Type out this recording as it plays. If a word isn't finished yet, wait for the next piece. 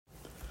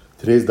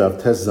Today's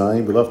daf Tes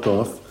Zayin. We left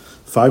off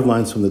 5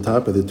 lines from the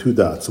top of the 2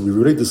 dots. So we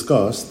already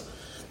discussed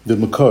the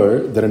makar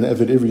that an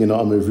Eved Ivri and an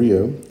Amar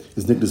Ivriya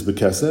is niknas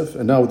b'kesef,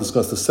 and now we'll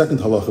discuss the second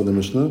halacha of the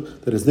Mishnah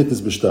that is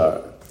niknas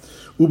b'shtar.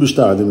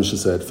 B'shtar, the Mishnah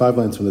said, 5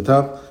 lines from the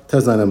top,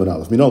 Tes Zayin Amar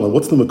Aleph. Minola,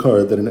 what's the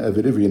makar that an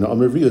Eved Ivri and an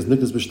Amar Ivriya is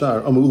niknas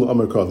b'shtar? Amar Ula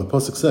Amar Kar. The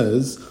pasuk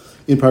says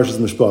in Parshas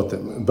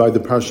Mishpatim, by the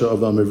parsha of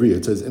the Amar Ivriya,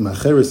 it says, Im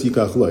hacheres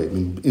yikach loy.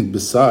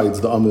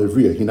 Besides the Amar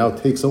Ivriya, he now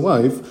takes a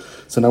wife.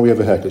 So now we have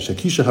a hekesh.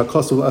 Hakisha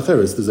hakasul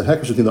acheres. There's a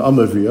hekesh between the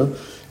Amar Ivriya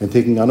and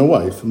taking on a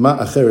wife. Ma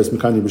acheres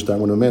mikanya b'shtar.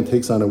 When a man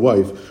takes on a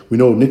wife, we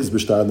know nikas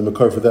b'shtar. The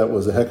makar for that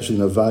was a hekesh in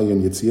Avaya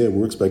and Yitziyah. It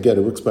works by get.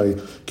 It works by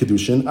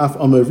Kidushin. Af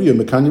Amar Ivriya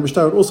mikanya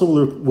b'shtar. It also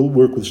will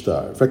work with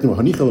shtar. In fact,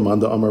 hanichel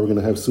amanda Amar we're going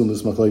to have soon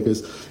this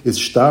machlekes is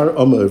shtar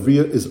Amar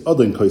Ivriya is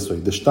adon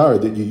kaisvei. The shtar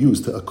that you use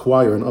to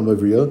acquire an Amar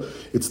Ivriya,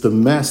 it's the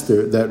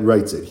master that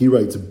writes it. He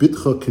writes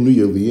bitcha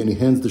kenuya li, and he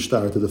hands the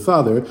shtar to the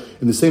father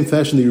in the same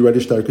fashion that you write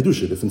a shtar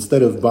kedushin. If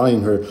instead of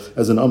buying her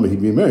as an amma, he'd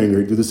be marrying her,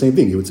 he'd do the same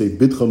thing. He would say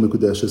bitcha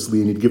mekudeshes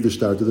li, and he'd give the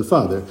shtar to the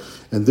father.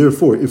 And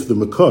therefore, if the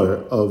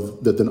makar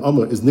of that an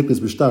amma is niknas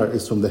b'shtar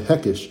is from the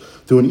hekesh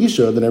to an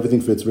isha, then everything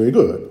fits very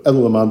good.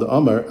 Elulaman the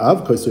amar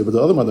av kaisvei, but the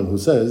other madam who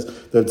says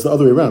that it's the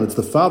other way around. It's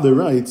the father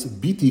writes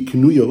biti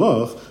kenuya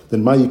lach.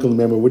 Then ma'yikol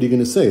remember, what are you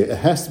going to say? It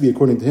has to be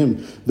according to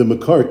him. The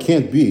makar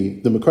can't be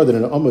the makar that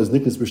an amma is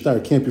niknas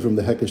b'shtar can't be from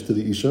the hekesh to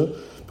the isha,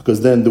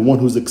 because then the one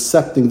who's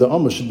accepting the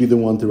amma should be the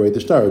one to write the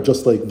shtar,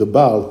 just like the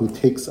baal who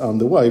takes on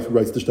the wife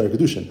writes the shtar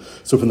kedushin.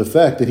 So from the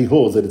fact that he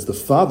holds that it's the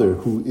father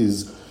who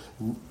is,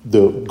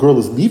 the girl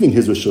is leaving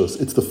his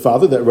rishus, it's the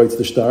father that writes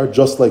the shtar,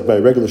 just like by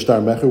regular shtar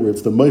mecher, where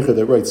it's the meicher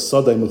that writes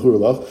sadai mechur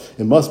lach.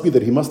 It must be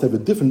that he must have a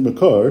different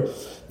makar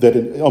that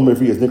an Amar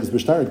Ivriya is niknas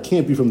b'shtar. It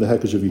can't be from the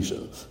hekesh of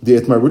isha. The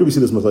etmar, where do we see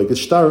this machlekes?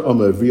 Shtar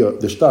Amar Ivriya,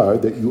 the shtar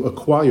that you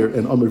acquire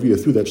an Amar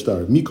Ivriya through that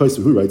shtar. Mi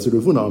kaisvei, who writes it?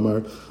 Ravuna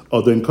Amar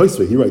Adon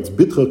kaisvei. He writes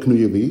bitcha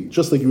knuya li,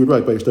 just like you would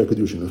write by a shtar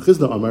kedushin. And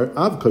Chizda Amar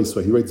Av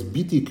kaisvei. He writes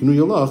biti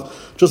knuya lach,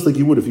 just like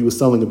you would if he was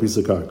selling a piece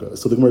of karka.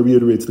 So the Gemara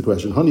reiterates the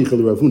question. Hani chel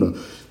Ravuna.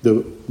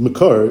 The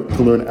makar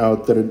to learn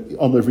out that an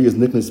Amar Ivriya is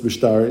niknas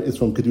b'shtar is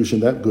from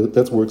kedushin.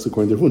 That works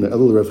according to Ravuna.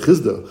 Elul Rav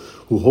Chizda,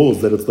 who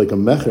holds that it's like a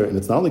mecher and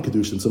it's not like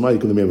kedushin. So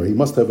ma'yikol remember, he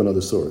must have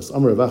another source.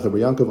 Amar Avacha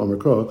Yankov Amar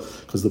Kra,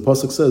 because the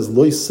pasuk says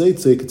Loi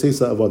Seitze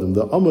Ketesa Avadim.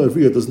 The Amar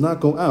Ivriya does not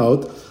go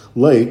out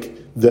like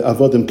the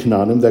Avadim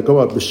Kananim that go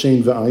out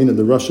b'shein v'ayin and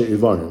the Rasha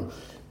Ivarim.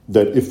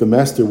 That if the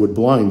master would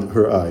blind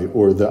her eye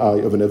or the eye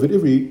of an Eved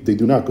Ivri, they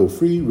do not go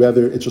free.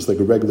 Rather, it's just like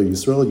a regular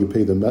Yisrael. You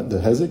pay the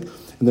hezek,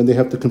 and then they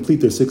have to complete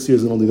their 6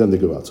 years, and only then they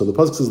go out. So the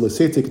pasuk says,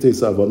 "L'seitze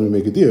ketesa avadim," we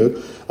make a deal.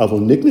 Avol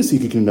niknesi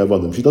kikin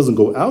avadim. She doesn't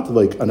go out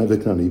like an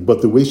Eved Knani,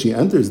 but the way she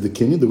enters the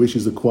kinyan, the way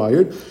she's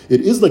acquired,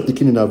 it is like the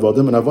kinyan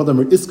avadim. And avadim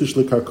are iskish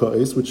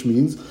lekarkaes, which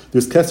means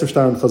there's keser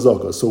shtar and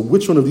chazaka. So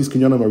which one of these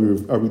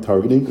kinyanim are we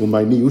targeting?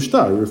 Umayni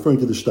ushtar. We're referring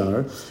to the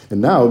shtar, and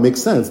now it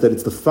makes sense that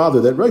it's the father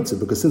that writes it,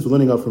 because since we're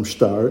learning out from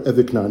shtar,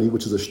 Eved Knani,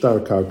 which is a shtar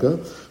karka,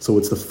 so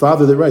it's the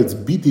father that writes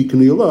biti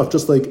kniyalach,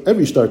 just like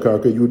every shtar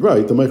karka you would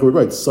write, the meicher would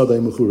write sadai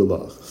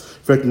mechuralach.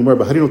 But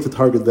how do you know to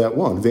target that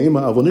one?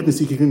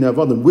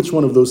 Which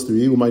one of those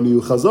three? What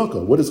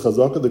is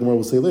chazaka? The Gemara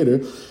will say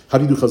later. How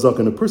do you do chazaka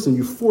in a person?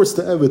 You force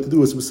the evet to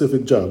do a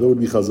specific job. That would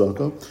be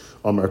chazaka.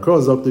 Amar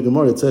Krazak, the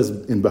Gemara, it says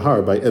in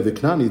Bahar by Eved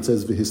Knani, it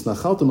says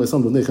v'hisnachaltem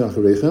oisam v'neicha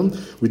achareichem.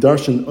 We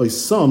darshan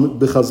oisam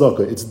b'chazaka.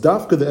 It's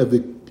dafka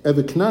the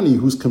Eved Knani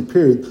who's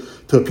compared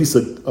to a piece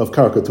of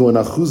karka, to an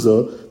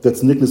achuza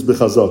that's niknas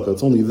b'chazaka.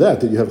 It's only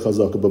that you have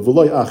chazaka. But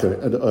v'loy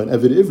acher, an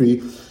Eved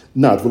Ivri,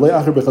 not v'loy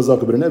acher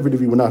b'chazaka, but an Eved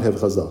Ivri would not have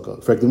chazaka.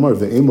 In fact, the Gemara,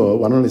 ve'emo,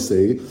 why don't I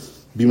say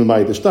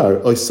b'mamai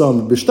b'shtar,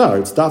 oisam b'shtar?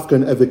 It's dafka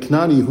an Eved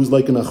Knani who's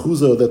like an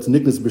achuza that's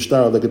niknas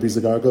b'shtar, like a piece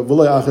of karka.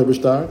 V'loy acher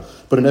b'shtar,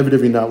 but an Eved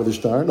Ivri not with a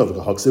shtar. No,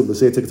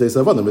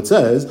 it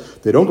says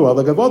they don't go out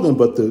like avadim,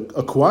 but the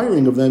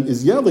acquiring of them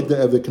is like the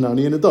Eved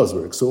Knani, and it does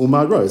work. So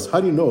umar rais, how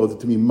do you know that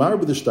to be mar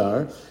with the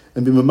shtar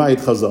and be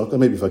mamayit chazak, and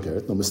maybe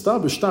fakert? No,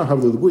 mistab b'shtar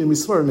have the lebuim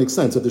misvar. It makes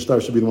sense that the shtar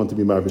should be the one to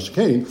be mar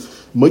b'shkein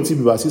moitzi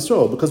b'bas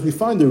Yisrael, because we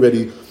find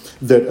already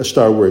that a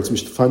shtar works. We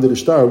find that a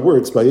shtar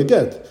works by a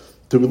get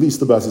to release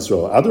the Bas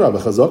Yisrael. Adarab,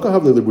 chazaka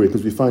have the libri,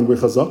 because we find where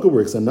chazaka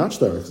works and not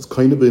shtar. It's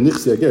kind of a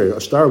nichsi ager. A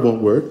shtar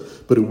won't work,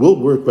 but it will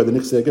work by the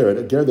nichsi ager.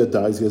 A ger that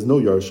dies, he has no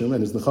yarshim,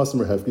 and his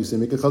nechasim are hefki, so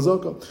make a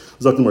chazaka.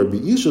 Zaktamar be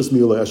ishus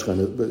miula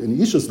eshkan. But in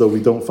ishus, though,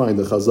 we don't find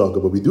the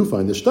chazaka, but we do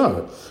find the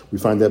shtar. We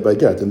find that by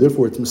get, and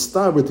therefore it's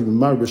mistaber to be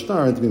mar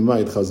b'shtar and to be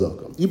mayit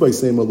chazaka. Ibay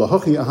seima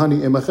lahachi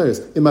ahani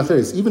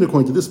emacheres. Even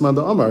according to this man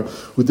the Amar,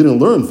 who didn't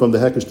learn from the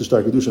hekesh to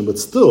shtar kedushin, but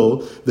still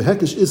the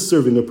hekesh is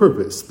serving a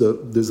purpose.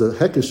 There's a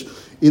hekesh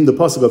in the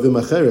pasuk of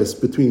imacheres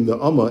between the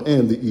amma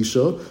and the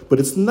isha, but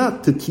it's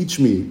not to teach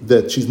me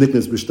that she's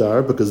niknas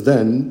b'shtar, because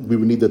then we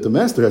would need that the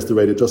master has to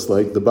write it, just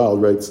like the baal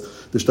writes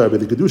the shtar by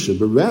the kedushin.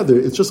 But rather,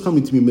 it's just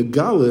coming to be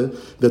megale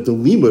that the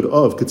limud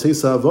of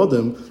ketesa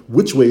avadim,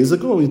 which way is it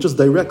going? It just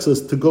directs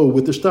us to go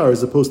with the shtar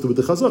as opposed to with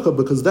the chazaka,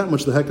 because that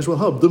much the hekesh will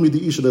help. Dumi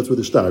the isha, that's with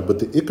the shtar. But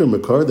the ikar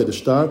makar that the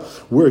shtar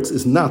works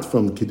is not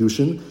from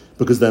kedushin,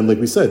 because then, like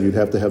we said, you'd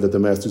have to have that the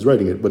master's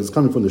writing it. But it's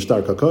coming from the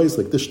shtar kakais,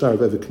 like this shtar of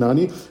Evet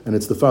Knani, and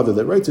it's the father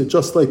that writes it,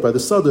 just like by the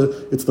Sada,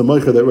 it's the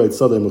Meicher that writes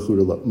Sada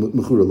Mechura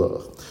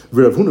Lach.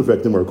 Rav Huna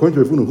Vekdimar, according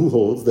to Rav Huna, who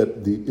holds that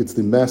it's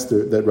the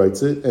master that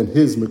writes it, and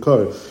his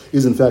Makar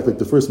is in fact like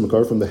the first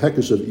Makar from the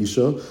Hekesh of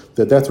Isha,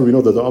 that's where we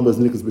know that the Amma is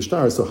Nikas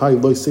Bishtar, so Hai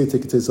Loi Se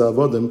Teketesa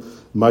Avodim,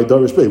 my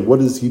Darish Bey. What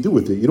does he do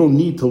with it? You don't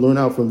need to learn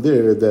out from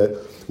there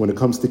that when it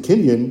comes to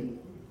Kinyan,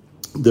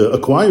 the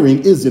acquiring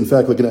is in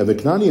fact like an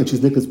Evet Knani, and she's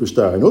Nikas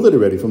Bishtar. I know that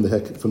already from the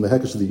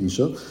Hekesh of the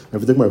Isha.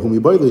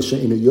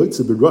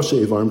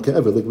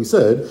 Like we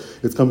said,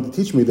 it's coming to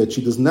teach me that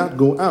she does not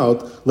go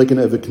out like an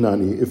Evet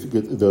Knani. If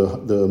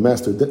the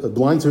master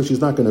blinds her,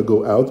 she's not going to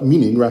go out,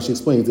 meaning, Rashi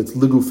explains, it's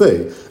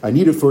ligufei. I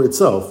need it for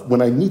itself.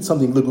 When I need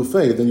something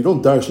ligufei, then you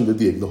don't darshan the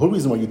diak. The whole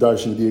reason why you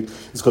darshan the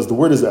diak is because the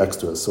word is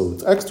extra. So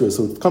it's extra,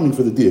 so it's coming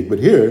for the diak. But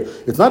here,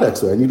 it's not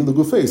extra. I need a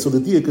ligufei. So the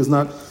diak is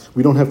not,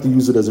 we don't have to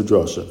use it as a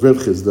drasha. Rev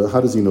Chizda, how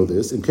does he know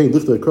this? In Kain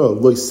Lichter Kro,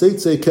 Loi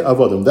Seitze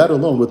Ke'avadim. That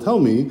alone would tell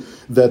me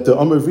that the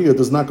Amar Via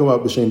does not go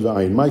out b'shein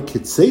v'ayin. My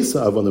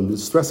Kitseisa Avadim,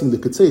 stressing the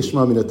Kitzei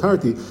Shema Min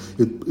Atarti,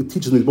 it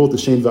teaches me both the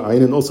shein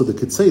v'ayin and also the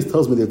Kitzei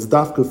tells me that it's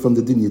dafka from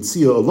the Din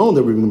Yitzia alone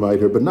that we remind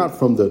her, but not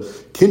from the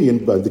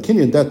Kinyan. But the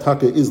Kinyan, that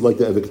taka is like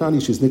the Evet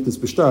Knani. She's Nikdas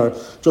Bishtar,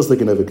 just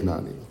like an Evet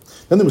Knani.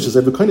 Then the Mishnah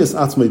said, "V'kainis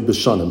atzmei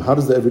b'shanim." How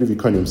does the Eved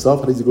V'kainis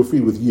himself? How does he go free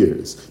with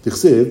years?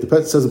 The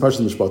Pet says in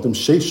Parshas Mishpatim,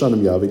 "Sheish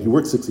shanim yavid." He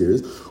worked 6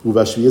 years.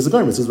 Uvashvi is a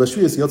garment. It says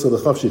Vashvi is yatsa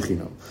lechav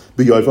shechinam.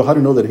 B'yovel. How do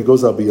you know that he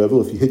goes out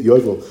b'yovel? If you hit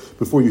yovel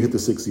before you hit the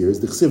 6 years,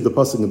 the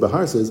pasuk in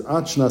Bahar says,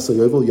 "Ad shnasa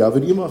yovel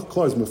yavid imach."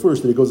 Clause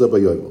first that he goes out by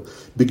yovel.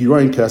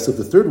 B'girayin kasef.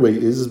 The third way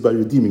is by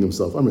redeeming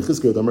himself. Amar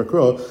Chizkiah Amar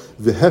Kra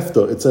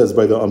v'hefta. It says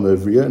by the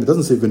Amavriya, and it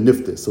doesn't say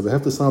v'niftis. So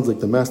v'hefta sounds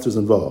like the master's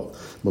involved.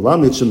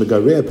 Malamit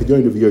shemegareya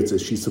p'yoyin of yotze.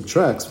 She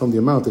subtracts from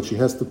the amount that she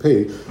has to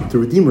pay to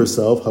redeem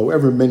herself,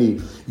 however many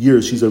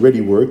years she's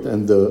already worked,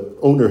 and the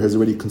owner has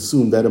already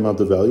consumed that amount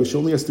of value. She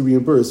only has to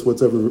reimburse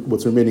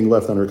what's remaining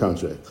left on her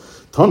contract.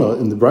 Tana,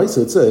 in the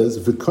Brisa, it says,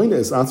 "V'koina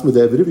is atzma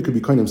the Eved could be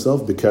koin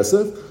himself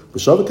b'kesef,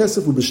 b'shav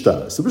kesef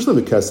u'b'shtar." So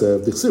b'shlam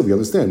b'kesef, d'chsiv, we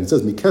understand. It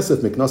says mikesef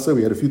miknasa.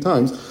 We had a few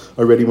times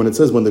already when it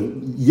says when the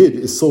yid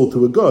is sold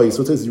to a guy.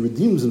 So it says he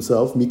redeems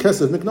himself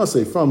mikesef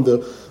miknasa from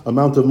the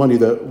amount of money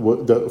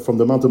from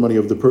the money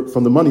of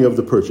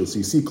the purchase. So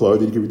you see, Clark,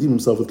 that he can redeem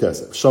himself with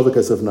kesef. Shav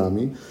kesef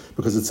nami,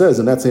 because it says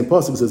in that same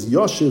pasuk, it says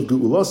yashiv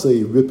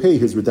gu'ulasei, repay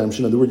his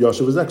redemption, and the word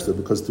yashiv is extra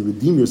because to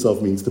redeem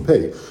yourself means to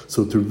pay.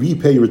 So to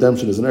repay your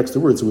redemption is an extra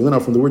word. So we learn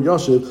out from the word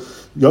Yashiv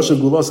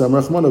Gulas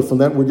Amrachmano, from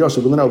that word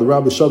Yashiv, we learn out the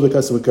Rabbi Shavik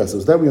Kasav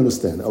Kasav. That we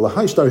understand.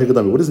 Alahai Shtar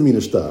Higadami. What does it mean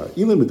a star?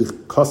 Ilim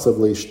Kasav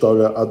Le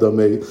Shtara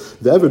Adame.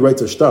 The Eved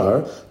writes a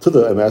star to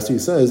the master. He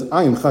says,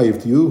 "I am chayiv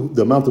to you.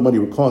 The amount of money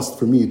would cost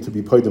for me to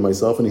be paid to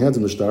myself," and he hands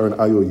him the star, and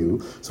I owe you.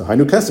 So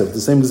Hainu Kasav,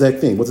 the same exact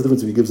thing. What's the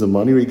difference if he gives him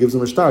money or he gives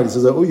him a star? He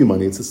says, "I owe you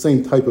money." It's the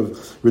same type of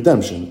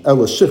redemption.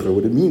 Ela Shikhr.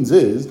 What it means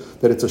is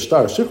that it's a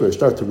star Shikhr, a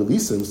star to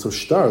release him. So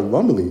star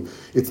Lamali.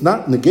 It's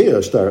not negea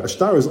a star. A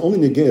star is only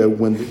negea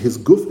when his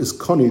guf is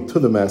kani to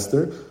the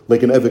master,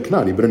 like an Evet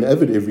Knani. But an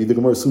Evet Ivri, the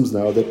Gemara assumes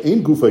now that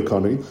ain't gufay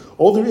kani.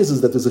 All there is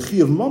that there's a chi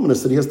of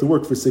mamonis that he has to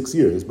work for 6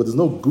 years, but there's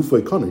no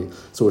gufay kani.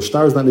 So a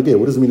star is not negea.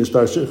 What does it mean a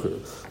star shikhr?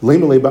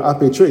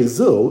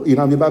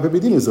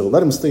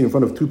 Let him stay in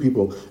front of two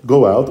people,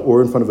 go out,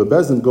 or in front of a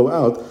bezdin, go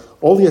out.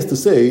 All he has to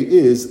say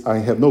is, "I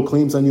have no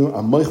claims on you.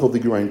 I'm Michael the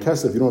Girayin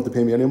Kesef. You don't have to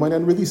pay me any money,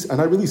 and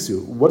I release you."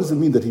 What does it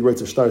mean that he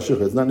writes a shtar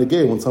shikhr? It's not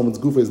negay when someone's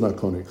gufa is not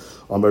koni.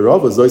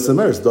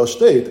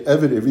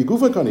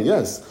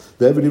 Yes,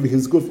 the Eved Ivri,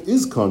 his guf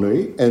is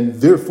koni, and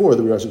therefore,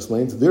 the Rashi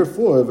explains,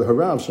 therefore, if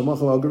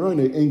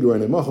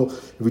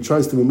he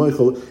tries to be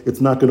Michael,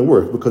 it's not going to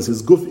work because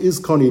his guf is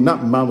koni,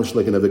 not mamish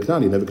like an Evet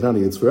Knani. An Evet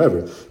Knani, it's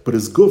forever, but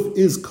his guf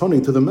is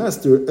koni to the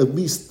master at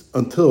least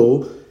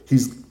until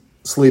he's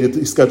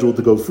scheduled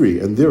to go free,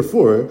 and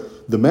therefore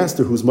the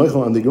master who's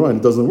Michael on the Geran,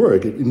 it doesn't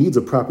work. It needs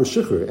a proper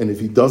shikhr, and if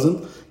he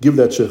doesn't give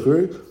that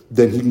shikhr,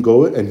 then he can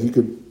go and he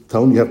could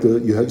tell him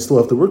you still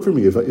have to work for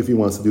me if he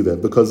wants to do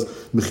that, because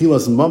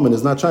mechilas mammon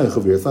is not shaykh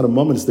over here. It's not a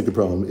mammonistic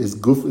problem. His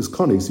guf is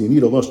kani, so you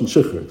need a lashon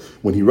shikhr.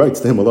 When he writes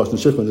to him a lashon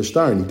shikhr in the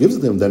shtar and he gives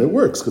it to him, then it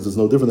works because it's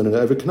no different than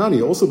an Eved Knani.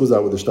 It also goes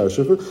out with the shtar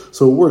shikhr,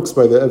 so it works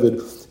by the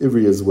Eved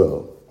Ivri as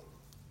well.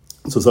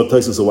 So Zak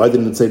Taisus, so why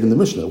didn't it say it in the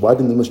Mishnah? Why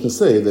didn't the Mishnah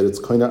say that it's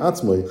kaina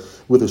atzmai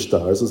with a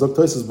shtar? So Zak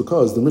Taisus,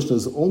 because the Mishnah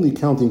is only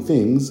counting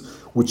things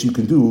which you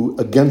can do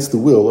against the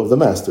will of the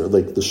master,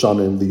 like the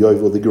shanim, the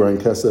yovel, the girayin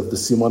kesef, the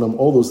simanim,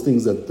 all those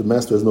things that the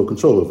master has no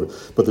control over.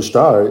 But the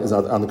shtar is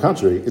not, on the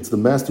contrary, it's the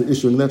master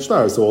issuing that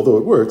shtar. So although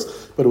it works,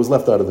 but it was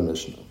left out of the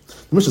Mishnah.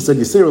 The Mishnah said,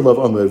 Yisera love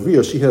Amma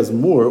Evriya, she has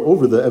more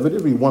over the Eved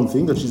Ivri, one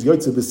thing, that she's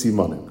Yaitze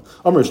b'simanim.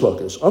 Amr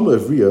Shlakish, Amma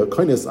Evriya,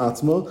 kaines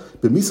atzma,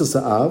 b'misa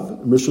sa'av,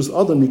 mishus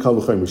adam mikal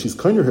v'chaymer. She's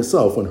kinder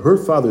herself when her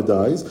father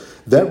dies,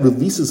 that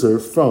releases her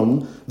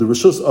from the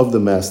rishus of the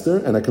master,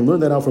 and I can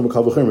learn that out from a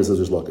kal v'chaymer, says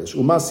Shlakish.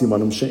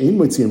 Umasimanim she'ein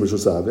moitzim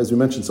rishusav. As we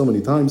mentioned so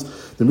many times,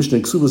 the Mishnah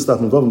in Ksubas Taf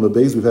Mevavim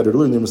Abeis, we've had it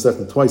earlier in the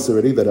Masechta twice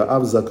already, that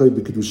Av Zakai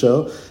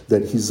b'Kidushel,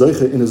 that he's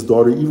Zeicha in his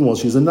daughter even while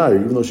she's a Nair,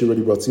 even though she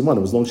already brought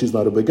simanim, as long as she's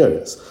not a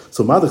begeres.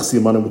 So Madach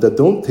simanim that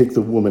don't take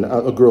the woman,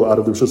 a girl, out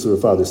of the rishus of her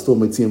father, still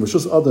mitziyam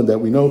rishus adan, that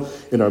we know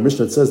in our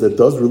Mishnah it says that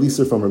does release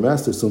her from her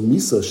master. So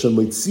misa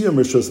shemitziyam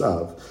rishus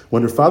av.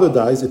 When her father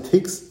dies, it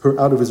takes her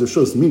out of his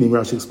rishus, meaning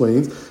Rashi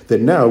explains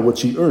that now what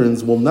she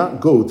earns will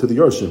not go to the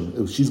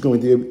yarshim. She's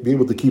going to be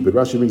able to keep it.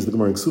 Rashi brings the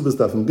Gemara in Ksubas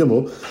Daf and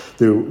Gimel,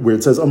 there, where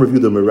it says Amar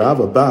V'Yehuda Merav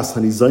Abbas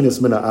Hani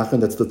Zaynis Mina Achan.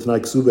 That's the Tanai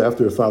Ksuba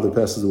after her father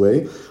passes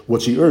away.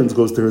 What she earns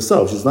goes to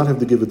herself. She does not have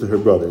to give it to her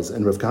brothers.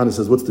 And Rav Kahana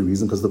says, what's the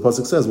reason? Because the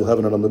pasuk says, we'll have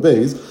it on the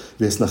base.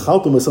 It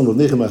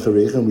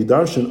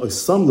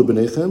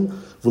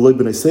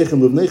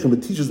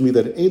teaches me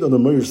that it ain't on the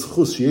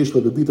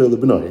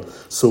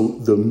so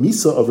the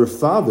misa of her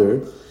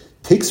father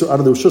takes her out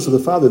of the rishus of the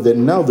father, that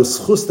now the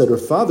schus that her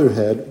father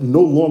had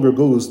no longer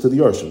goes to the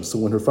yarshim. So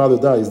when her father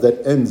dies,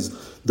 that ends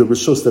the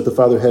rishus that the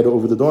father had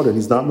over the daughter, and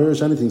he's not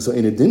marish anything. So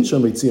in adin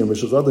shametziyam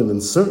rishus adam,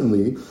 then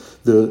certainly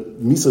the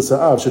misa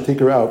sa'av should take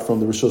her out from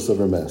the rishus of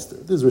her master.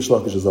 This is Rish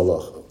Lakish's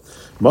halacha.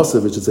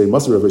 Masav, it should say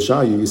Masav Rav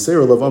Shaya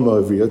Yisera Lav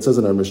Amma Avriya. It says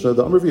in our Mishnah,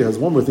 the Amma Avriya has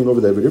one more thing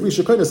over there. But every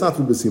Shekayna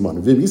Satvu B'Siman.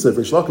 Vim Isa, if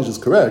Rish Lakish is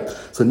correct,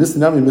 so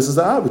Nistinami Mrs.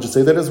 Av, it should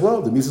say that as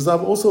well. The Mrs.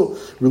 Av also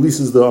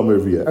releases the Amma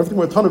Avriya. Everything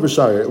where Ton of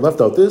Shire, it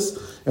left out this,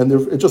 and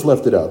it just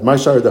left it out. My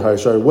Shire, the higher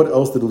Shire, what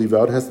else did it leave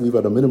out? It has to leave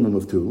out a minimum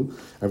of 2.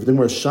 Everything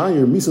where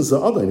Shire Misa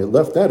Adain, it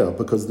left that out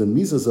because the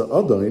Misa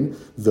Adain,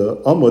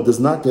 the Amma does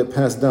not get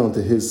passed down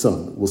to his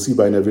son. We'll see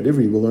by Nevid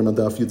Ivri, we'll learn on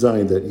Daf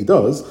Yudzayin that he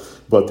does,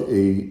 but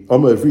a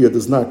Amma Avriya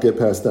does not get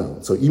passed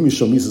down. So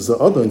Imishal Misa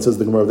Adain, says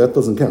the Gemara, that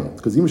doesn't count.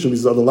 Because Imishal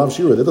Misa Adain Lav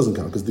Shira, that doesn't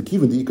count. Because the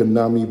Kivin the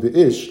Ikanami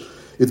Be'ish,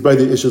 it's by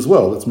the Ish as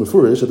well. It's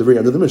Mefurish at the very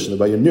end of the Mishnah,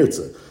 by a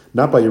Nirtza.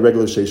 Not by your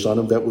regular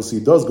Sheishanim, that we'll see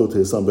does go to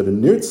his son, but a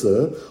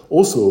Nirtza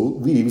also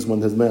leaves when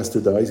his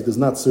master dies. He does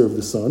not serve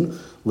the son,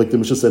 like the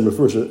Mishnah said on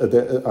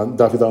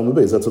Dafid al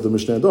Mabez. That's what the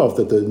Mishnah had off,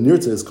 that the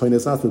Nirtza is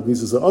Kainas Atmid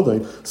Misa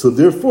Adain. So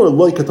therefore,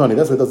 like Katani,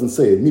 that's why it doesn't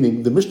say it.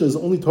 Meaning, the Mishnah is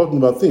only talking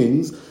about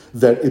things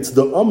that it's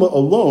the Amma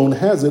alone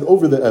has it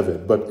over the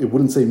Eved, but it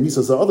wouldn't say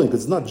Misa Adain,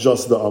 because it's not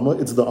just the Amma,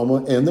 it's the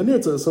Amma and the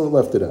Nirtza, so it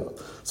left it out.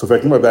 So if I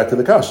come back to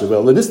the Kasha,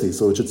 well, Lenisni,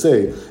 so it should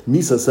say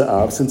Misa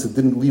Sa'av, since it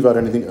didn't leave out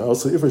anything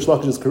else. So if Rish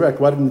Lakish is correct,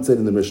 why didn't it say it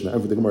in the Mishnah?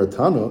 And for the Gemara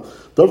Tana,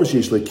 Davar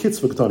Sheish like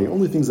Kitzvah Katani,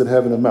 only things that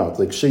have an amount,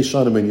 like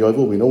Sheishanim and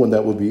Yovel, we know when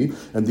that will be,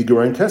 and the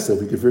Gerayin Kesef,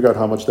 we can figure out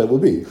how much that will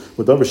be.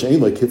 But Davar Shein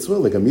like Kitzvah,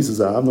 like a Misa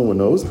Za'av, no one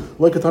knows.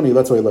 Like Katani,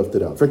 that's why I left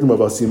it out. In fact,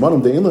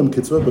 Simanim De'elam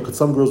Kitzvah, because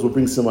some girls will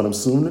bring Simanim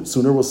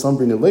sooner, while some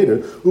bring it later.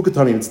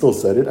 Ukatani, it still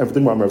said it. And for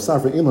the Gemara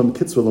Safra, Elam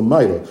Kitzvah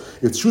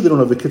L'mayla. It's true they don't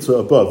have the Kitzvah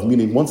above,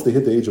 meaning once they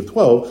hit the age of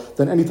 12,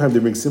 then anytime they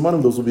bring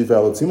Simanim, those will be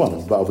valid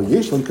Simanim.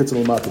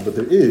 But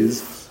there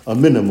is a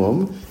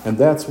minimum, and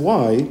that's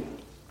why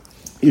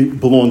it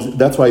belongs.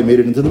 That's why I made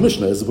it into the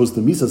Mishnah, as opposed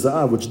to Misa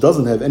Za'av, which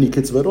doesn't have any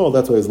kitzvah at all.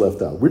 That's why it's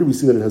left out. Where do we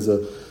see that it has a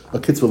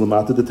kitzvah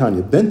lamata? The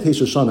Tanya ben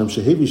teisha shanim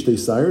shehevi shtei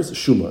sires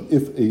shuma.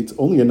 If it's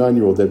only a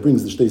 9-year-old that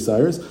brings the shtei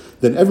sires,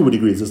 then everybody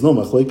agrees. There's no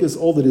machlekes.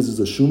 All that is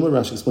a shuma.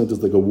 Rashi explains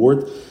it's like a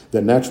wart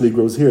that naturally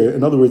grows here.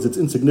 In other words, it's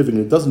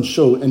insignificant. It doesn't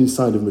show any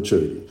sign of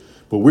maturity.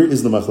 But where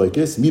is the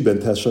machlekes? Mi ben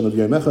tes shana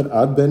v'yamechad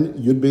ad ben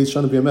yud beis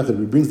shana v'yamechad.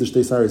 He brings the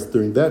shtei saris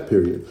during that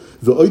period.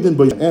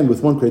 And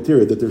with one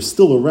criteria, that they're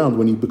still around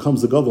when he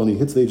becomes a gadol and he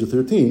hits the age of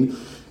 13.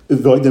 And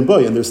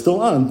they're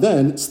still on,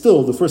 then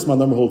still the first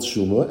number holds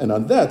shuma, and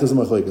on that there's a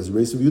machlekes.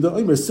 Reis of Yehuda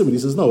Omer Simon. He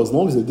says no, as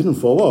long as they didn't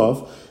fall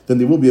off, then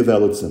they will be a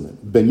valid simon.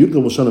 Ben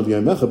Yudgal Shana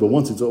v'yamecha, but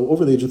once it's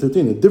over the age of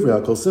 13, a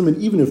different hakol simon,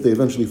 even if they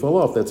eventually fall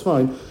off, that's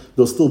fine.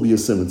 They'll still be a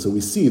simon. So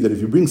we see that if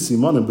you bring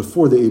simanim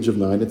before the age of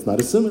 9, it's not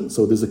a simon.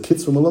 So there's a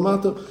kitz from a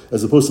lamata,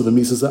 as opposed to the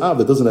misa za'av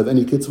that doesn't have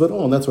any kitz at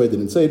all, and that's why I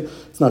didn't say it.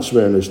 It's not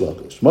shver and Rish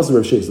Lakish. Maser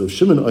Rav Sheish,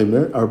 Shimon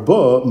Omer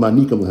arba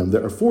manikam lehem.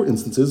 There are 4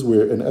 instances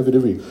where an eved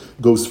ivri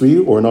goes free,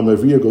 or an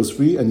amavriya goes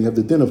free, and you have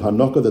the din of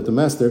hanaka that the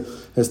master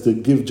has to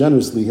give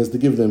generously, has to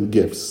give them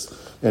gifts.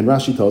 And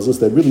Rashi tells us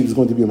that really there's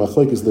going to be a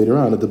machlokes later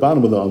on. At the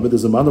bottom of the Amud,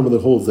 there's a manam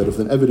that holds that if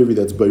an eved ivri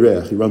that's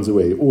bayrech, he runs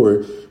away,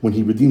 or when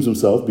he redeems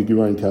himself, be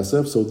girayin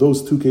kasef. So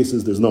those 2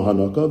 cases, there's no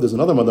hanaka. There's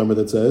another manam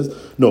that says,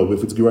 no,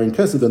 if it's girayin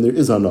kasef, then there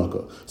is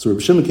hanaka. So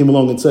Rabbi Shimon came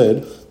along and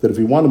said that if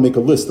we want to make a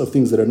list of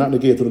things that are not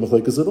negated to the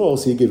machlokes at all,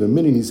 so he gave a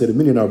minyan, he said a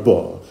minyan are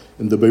ba.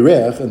 And the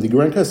bayrech and the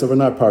girayin kasef are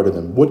not part of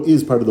them. What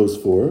is part of those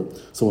 4?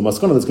 So a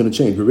maskana that's going to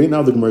change. But right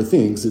now the Gemara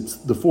thinks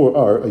the 4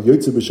 are a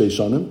yotze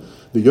b'sheishanim,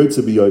 the yotze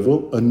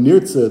b'yovel, a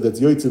nirtze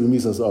that's yotze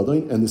b'misas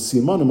adain, and the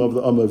simanim of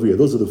the amavriya.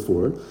 Those are the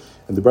 4.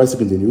 And the Brisa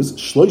continues,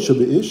 shloisha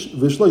b'ish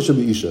v'shloisha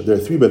b'isha. There are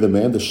 3 by the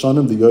man, the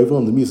shanim, the yovel,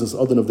 and the misas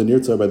adain of the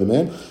nirtze are by the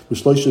man.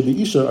 V'shloisha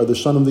b'isha are the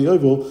shanim, the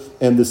yovel,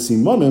 and the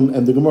simanim.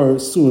 And the Gemara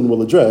soon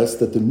will address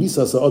that the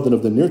misas adain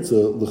of the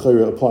nirtze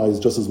l'chayra applies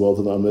just as well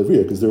to the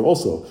amavriya, because they're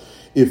also,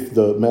 if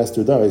the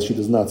master dies, she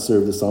does not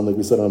serve the son, like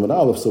we said on Amud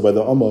Aleph. So by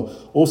the Amma,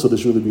 also the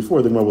Shuli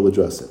before, the Gemara will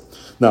address it.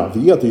 Now, the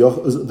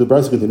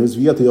Brisa continues,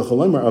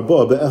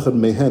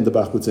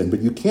 but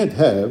you can't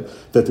have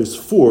that there's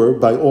 4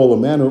 by all a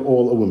man or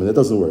all a woman. That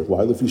doesn't work.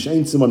 Why?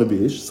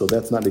 So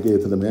that's not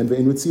negated to the man.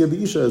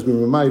 As we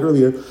reminded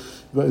earlier,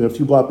 in a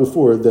few blocks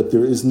before, that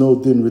there is no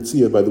din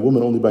ritzia by the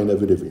woman, only by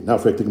nevid ivri. Now,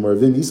 for the Gemara,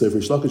 if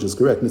Rish Lakish is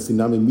correct,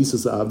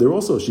 there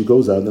also she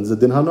goes out and there's a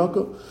din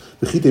hanaka.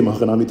 V'chitei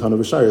machanami tana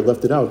v'shayir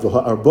left it out.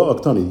 V'ha'arba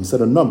aktani. He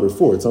said a number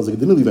 4. It sounds like he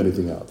didn't leave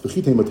anything out.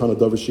 V'chitei matana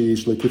davar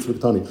sheyesh lekitzvah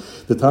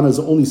ktani. The Tana is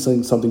only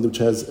saying something which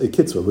has a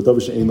kitzvah.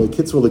 V'davar she'ein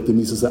lekitzvah like the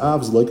misas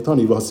avs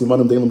lekatani.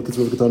 V'hasimanim de'elam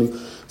kitzvah ktani.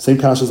 Same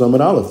kash as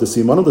Amar Aleph. The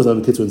simanim doesn't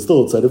have a kitzvah, and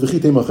still it said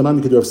v'chitei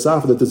machanami could have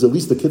safa that there's at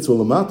least a kitzvah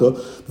lamata.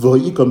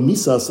 V'ha'ika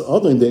misas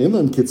adan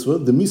de'elam kitzvah.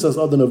 The misas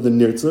adan of the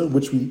nirtza,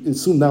 which we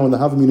assume now in the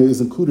Havamina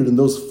is included in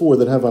those 4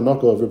 that have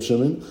anaka of Reb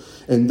Shimon,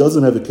 and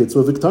doesn't have a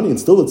kitzvah Viktani, and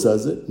still it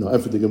says it. No,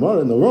 after the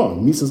Gemara, no,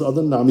 wrong. Misas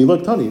Adan Nami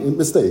Viktani,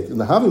 mistake. In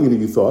the Havamina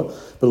you thought,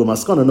 but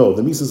Lamaskana, no,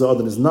 the Misas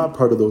Adan is not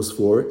part of those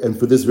 4, and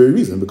for this very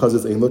reason, because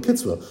it's Ein La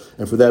Kitzvah,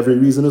 and for that very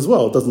reason as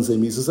well, it doesn't say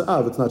Misas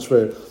Av, it's not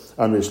Shver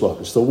An Reish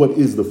Lakish. So what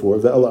is the 4?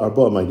 Ve'ela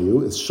Arba, mind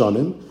you, is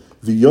Shanim.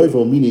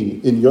 V'yovel,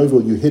 meaning in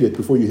Yovel you hit it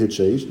before you hit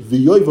Sheish.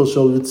 V'yovel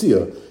Shel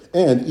Ritzia.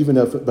 And even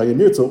if by a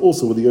nirtza,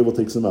 also where the yovel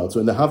takes him out. So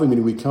in the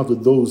Havamina we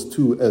counted those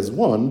 2 as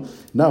 1.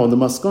 Now in the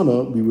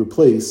Maskana we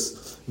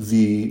replace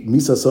the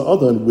Misas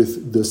Adan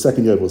with the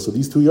second yovel. So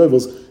these two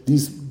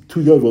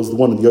yovels, the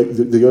one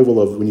the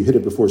yovel of when you hit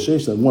it before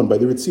Sheish, and 1 by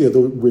the Ritzia,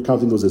 we're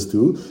counting those as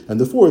 2,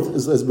 and the 4th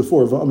is as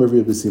before Va'amar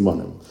V'ya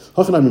B'simanim.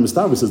 Hachanami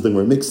Mistavis says it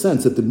makes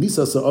sense that the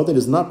Misas Adan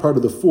is not part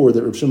of the 4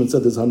 that Reb Shimon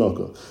said is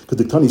Hanaka. Because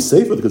the Tani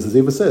Sefer, because the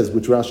Sefer says,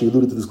 which Rashi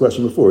alluded to this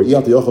question before, you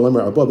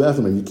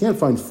can't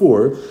find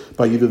 4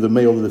 by either the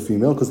male or the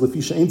female, because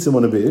Lefisha ain't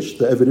Simana Beish,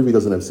 the Eved Ivi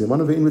doesn't have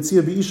Simana, Ve'in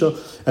Ritzia B'isha,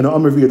 and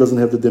Amar V'ya doesn't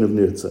have the din of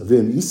Nirtza.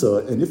 Ve'in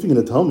Isa, and if you're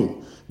going to tell me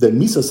that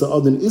Misa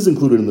Sa'adin is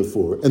included in the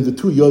 4, and the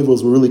 2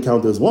 Yoivels will really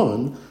count as 1,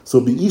 so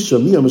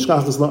Bi'isha, Mia,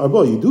 Mishkachas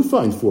La'arba, you do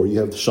find 4. You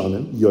have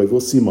Shanim, Yoivel,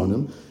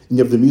 Simanim, and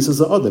you have the Misa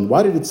Sa'adin.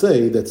 Why did it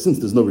say that since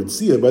there's no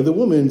Ritzia by the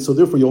woman, so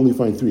therefore you only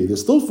find 3?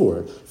 There's still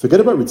 4. Forget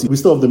about Ritzia. We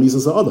still have the Misa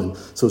Sa'adin.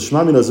 So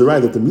Shmamina is right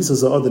that the Misa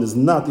Sa'adin is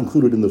not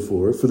included in the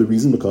 4 for the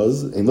reason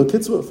because Ein Lo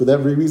Kitzvah. For that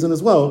very reason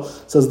as well,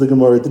 says the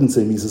Gemara, it didn't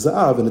say Misa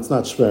Sa'av, and it's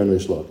not Shver and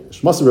Reish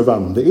Lakish. Masar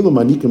Ravamim, the Elu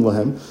Manikim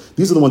Lahem,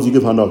 these are the ones you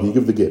give Hanok, you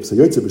give the gift. So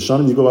Yotzei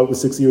B'Shanim, you go out with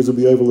 6 years of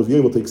Yovel, if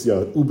Yovel takes you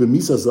out. Ube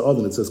Misa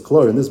Sa'adin, it says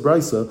Klar, in this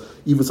Brisa,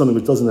 even something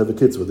which doesn't have a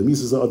Kitzvah. The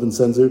Misa Sa'adin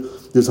sends her,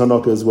 there's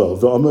Hanaka as well.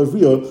 V'Amar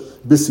V'ya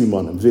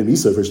B'Simanim.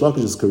 V'Misa, Reish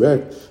Lakish is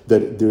correct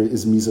that there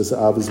is Misa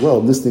Sa'av as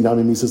well. Nisni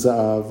Nami Misa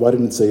Sa'av, why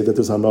didn't it say that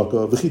there's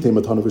Hanaka? V'chitei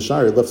Matana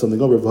V'Shayir, left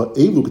something over.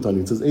 V'Elu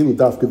Ketani, it says Elu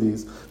Dafka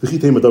these.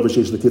 V'chitei Madavar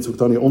Sheish L'Kitzvah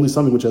Ketani, only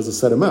something which has a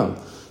set amount.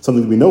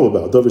 Something that we know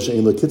about. Davar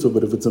She'ein L'Kitzvah,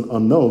 but if it's an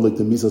unknown, like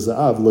the Misa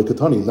Sa'av, like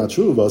Ketani, it's not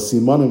true.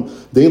 Simanim,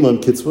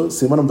 Deilan Kitzvah,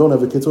 Simanim don't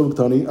have a Kitzvah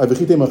Ketani.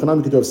 V'chitei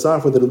Machanami could have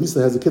Safa that at least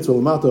it has a Kitzvah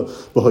L'mata,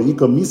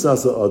 B'ha'ika Misa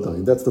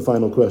Sa'adin. That's the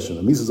final question.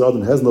 A Misa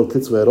Sa'adin has no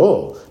Kitzvah at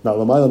all. Not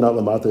L'mayla, not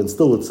L'mata, and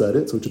still it said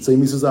it, so it should say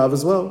Misa Sa'av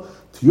as well.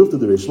 Tiyufta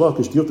the Reish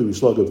Lakish, Tiyufta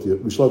Reish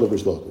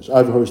Lakish.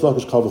 I've heard Reish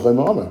Lakish Kal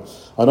V'chaymer Amar.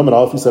 On Amar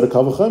Aleph, he said a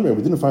Kal V'chaymer.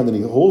 We didn't find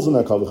any holes in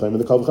that Kal V'chaymer.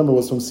 The Kal V'chaymer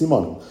was from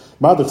Simanim.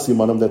 Madach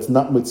Simanim, that's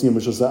not Mitziyam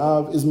Mishas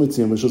Sa'av, is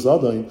Mitziyam Mishas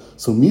Adayin.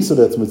 So Misa,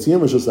 that's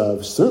Mitziyam Mishas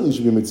Sa'av, certainly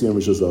should be Mitziyam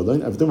Mishas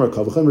Adayin. Avdim Ar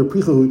Kal V'chaymer,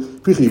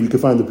 Prichi, we can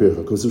find the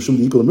Pircha. Because Rishum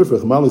the Equal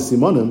Mifrach, Mali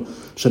Simanim,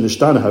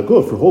 Shenishtana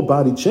Haguf, her whole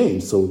body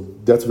changed. So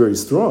that's very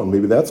strong.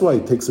 Maybe that's why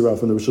it takes her out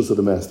from the Rishus of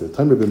the Master.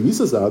 Time Rebbe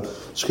Misa Sa'av,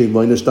 Shkeim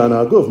Lo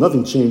Nishtana Haguf,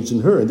 nothing changed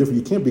in her, and therefore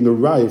you can't bring a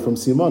raya from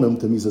Simanim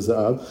to Misa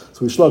Sa'av,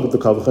 so we shlag up the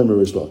Kal V'chaymer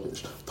Reish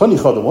Lakish. Tani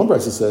Chada, one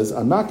Brisa says,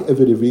 Anak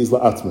Eved Ivri is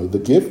la'atzmai, the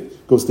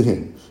gift goes to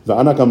him.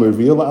 V'anak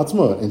Amerviyah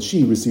la'atzma, and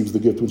she receives the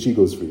gift when she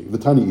goes free.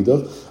 V'tani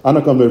Idach,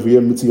 Anak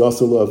Amerviyah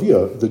mitziyasa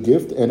la'aviyah, the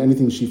gift and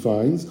anything she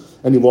finds,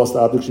 any lost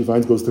object she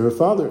finds goes to her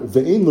father.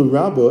 Ve'ein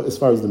l'rabba, as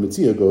far as the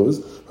mitziyah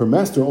goes, her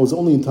master was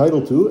only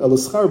entitled to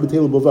elaschar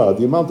b'tel bavad,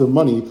 the amount of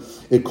money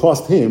it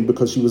cost him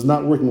because she was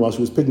not working while she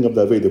was picking up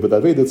the Aveda, but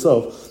the Aveda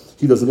itself,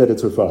 he doesn't get it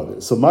to her father.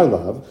 So my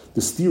love,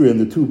 the stira in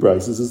the 2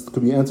 brises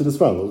could be answered as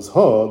follows.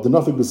 Ha, the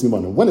nafik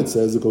b'simanim. When it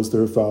says it goes to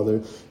her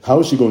father,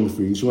 how is she going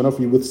free? She went out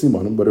free with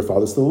simanim, but her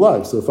father's still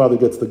alive, so her father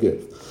gets the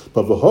gift.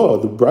 But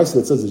v'ha, the brise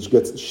that says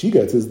that she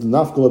gets is the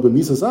nafkala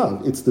b'misas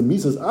av. It's the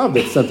misas av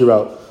that sent her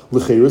out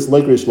l'cheiris,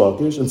 like Reish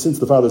Lakish, and since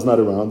the father's not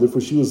around,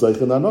 therefore she was zeicha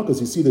nanakas.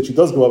 You see that she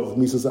does go out with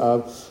misas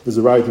av, is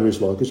a right to Reish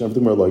Lakish, and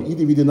everything more like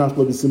idi v'di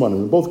nafkala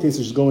b'simanim. In both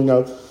cases, she's going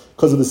out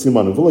because of the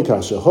simanim.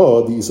 V'lekasha,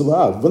 ha, the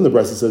isala'av. When the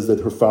brisa says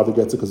that her father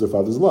gets it because her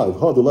father's alive.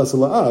 Ha, the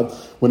lesala'av.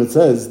 When it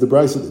says the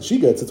brisa that she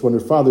gets, it's when her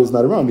father is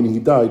not around, meaning he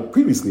died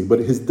previously, but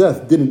his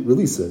death didn't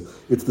release it.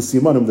 It's the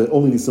simanim that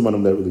only the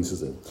simanim that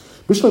releases it.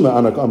 I understand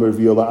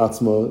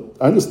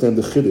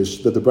the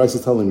chiddush that the brisa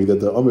is telling me that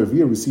the Amar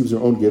Via receives her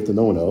own gift and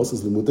no one else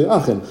is limutei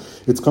achen.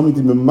 It's coming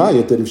to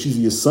Mimayat that if she's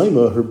a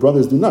Yisayma, her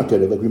brothers do not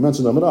get it. Like we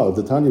mentioned Amar Al,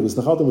 the Tanya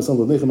v'snachaltem v'sam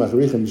l'bnechem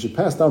acharechem. You should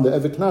pass down the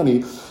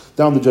Eviknani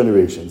down the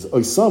generations.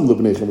 Oisam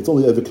l'bnechem. It's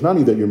only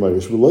Eviknani that you're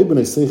Marish. V'loy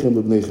b'nei seichem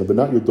l'bnechem, but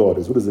not your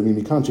daughters. What does it mean?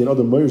 You can't change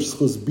other Marish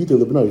schus bita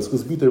l'bnei.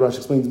 Schus bita, Rashi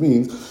explains,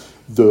 means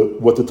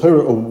what the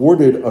Torah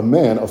awarded a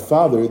man, a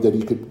father, that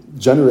he could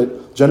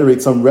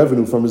generate some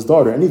revenue from his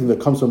daughter, anything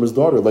that comes from his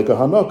daughter, like a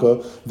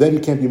Hanaka, then he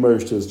can't be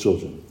married to his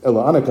children. But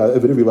why do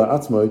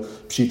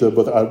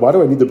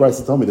I need the Bryce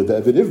to tell me that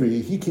the Eved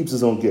Ivri, he keeps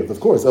his own gift? Of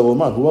course,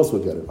 Eloman, who else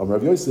would get it?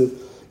 Rav Yosef,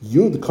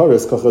 Yud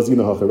Kares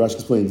Kachazina Hacha. Rashi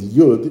explains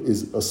Yud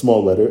is a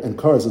small letter and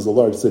Kares is a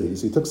large city.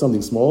 So he took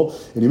something small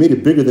and he made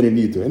it bigger than he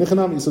needed to. And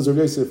Echanami says, Rav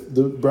Yosef,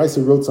 the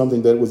Brisa wrote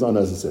something that was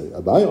unnecessary.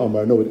 Abai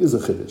Amar, no, it is a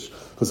Chiddush.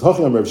 Because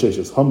Hachi Amar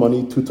Sheshes,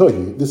 Hamani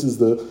Tutohi. This is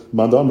the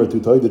Manda Amar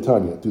Tutohi, the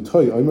Tanya.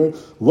 Tutohi Amar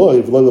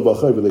Loiv Loila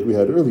Bachayv, like we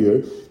had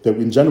earlier, that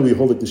we generally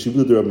hold like the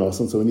Shibud Rab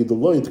Nasan, so we need the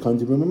Loiv to come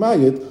to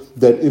Mamayit,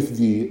 that if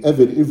the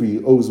Eved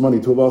Ivri owes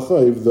money to a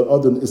Bachayv, the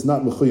Adon is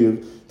not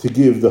Mechayiv to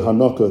give the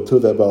Hanaka to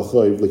that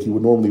Bachayv like you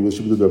would normally with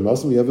Shibud Rab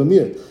Nasan. We have a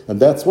Miyat. And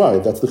that's why,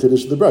 that's the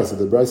Chiddush of the Brisa.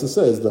 The Brisa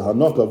says the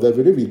Hanaka of the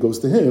Eved Ivri goes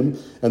to him,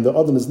 and the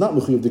Adon is not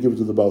Mechayiv to give it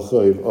to the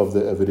Bachayv of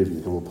the Eved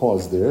Ivri. And we'll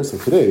pause there. So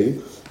today,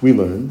 we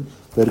learned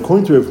that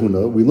according to Rav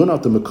Huna, we learn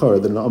out the Makar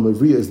that an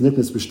Amavriya is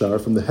Niknas Bishtar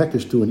from the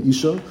Hekesh to an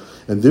Isha,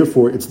 and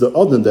therefore it's the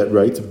Adon that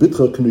writes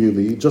Bitcha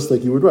Knuyili, just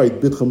like you would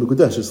write Bitcha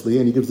Mekudeshesli,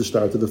 and he gives the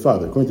star to the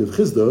father. According to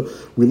Chizda,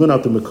 we learn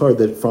out the Makar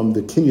that from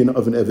the Kinyan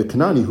of an Evet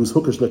Kanani who's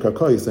Hukash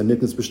Lekarkais and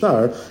Niknas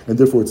Bishtar, and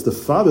therefore it's the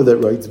father that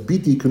writes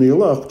Biti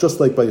Knuyilach, just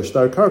like by a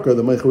star Karka,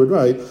 the Meicha would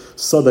write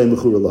Sadai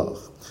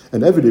Mechuralach.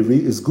 An Eved Ivri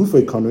is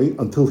Gufay Kanui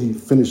until he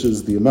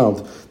finishes the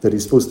amount that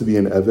he's supposed to be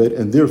an Eved,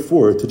 and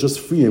therefore to just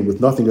free him with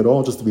nothing at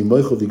all, just to be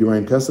Meichel the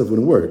Gerayin Kesef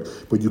wouldn't work.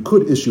 But you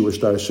could issue a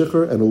Shtar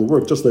Shikhr and it'll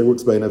work just like it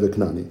works by an Eved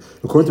Kanani.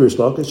 According to Rish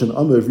Lakish, an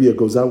Amma Ivriya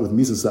goes out with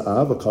Misa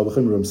Sa'av, a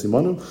Kalvachim Ram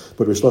Simanum,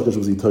 but Rish Lakish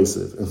was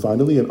Itaisiv. And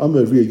finally, an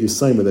Amma Ivriya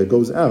Yisaima that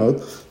goes out,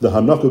 the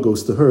Hanaka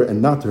goes to her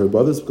and not to her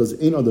brothers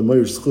because Ein Adam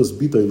Meir Schus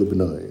Bitay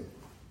Lebnai.